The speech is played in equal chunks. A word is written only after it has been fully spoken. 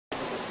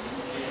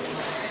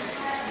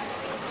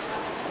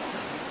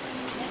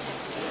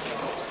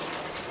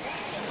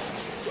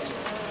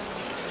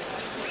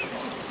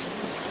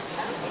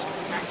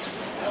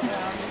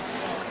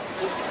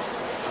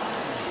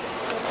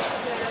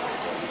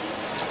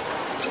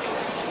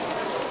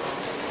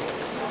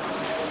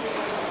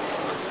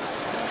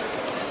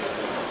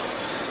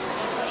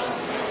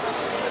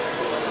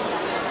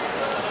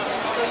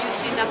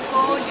see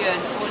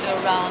Napoleon all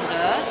around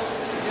us.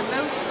 The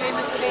most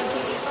famous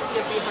painting is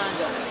here behind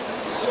us,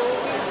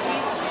 showing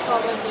his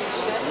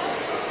coronation,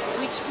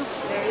 which took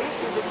place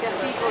in the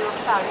Cathedral of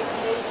Paris,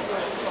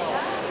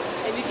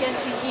 and you can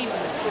see him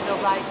to the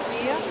right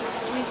here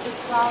with the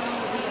crown in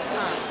his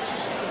hand.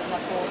 This is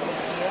Napoleon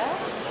here.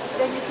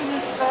 Then you see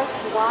his first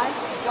wife,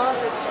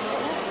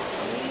 Josephine,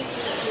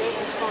 here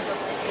in front of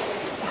him.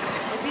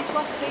 And this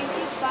was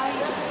painted by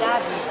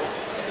David,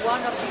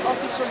 one of the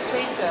official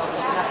painters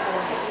of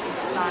Napoleon. He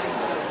signed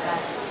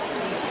that.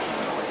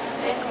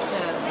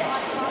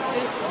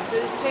 And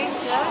the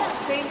painter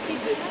painted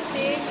the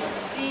same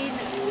scene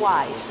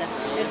twice.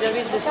 And there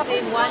is the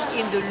same one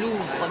in the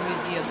Louvre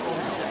Museum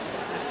also.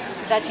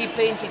 That he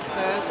painted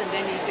first and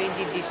then he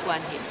painted this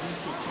one here.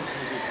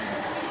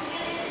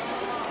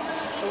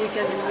 We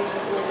can really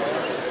go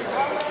there.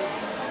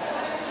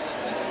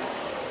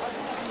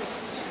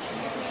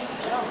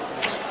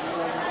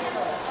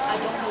 I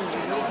don't know,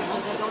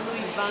 because I don't know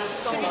if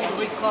Vincent will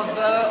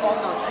recover or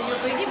not. Are you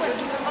ready? Parce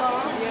qu'il peut pas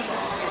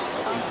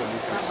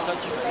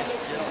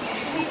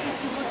see, if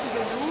you go to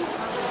the Louvre,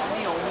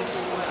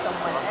 or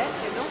somewhere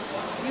else,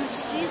 you'll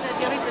see that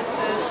there is a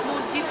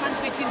small difference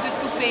between the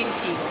two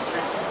paintings.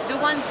 The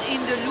ones in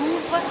the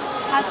Louvre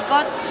has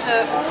got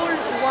all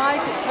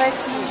white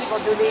dresses for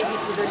the lady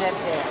to the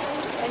left there.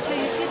 And so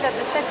you see that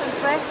the second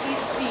dress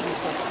is pink.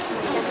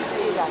 Can you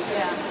see that?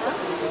 Yeah.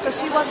 So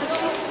she was a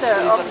sister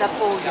of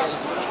Napoleon,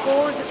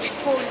 called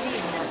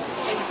Pauline,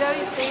 and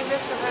very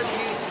famous for her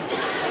beauty.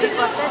 And it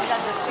was said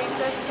that the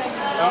painter fell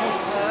in love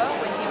with her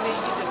when he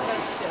made the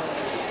first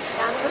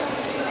canvas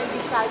and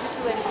decided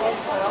to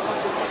enhance her on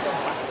the second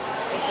one.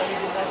 And so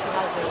his version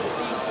has a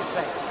pink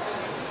dress.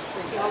 So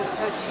see how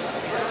touching.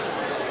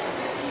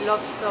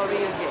 Love story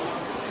again.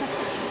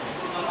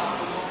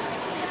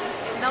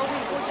 And now we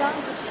go down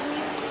the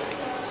Queen's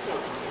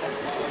Steps.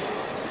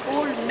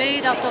 All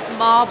made out of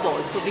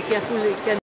marble, so be careful, it can